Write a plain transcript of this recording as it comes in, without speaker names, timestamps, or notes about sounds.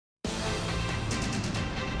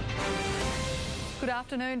Good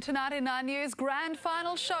afternoon. Tonight in 9 News, grand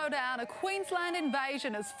final showdown, a Queensland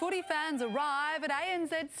invasion as footy fans arrive at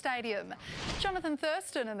ANZ Stadium. Jonathan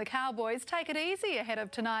Thurston and the Cowboys take it easy ahead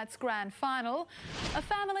of tonight's grand final. A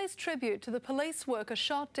family's tribute to the police worker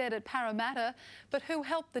shot dead at Parramatta, but who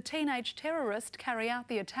helped the teenage terrorist carry out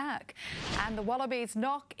the attack. And the Wallabies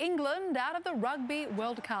knock England out of the Rugby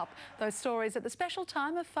World Cup. Those stories at the special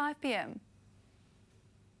time of 5 p.m.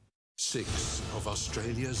 6 of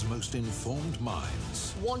Australia's most informed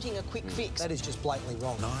minds. Wanting a quick fix. That is just blatantly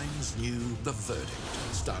wrong. 9's new The Verdict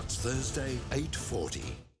starts Thursday,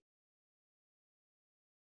 8:40.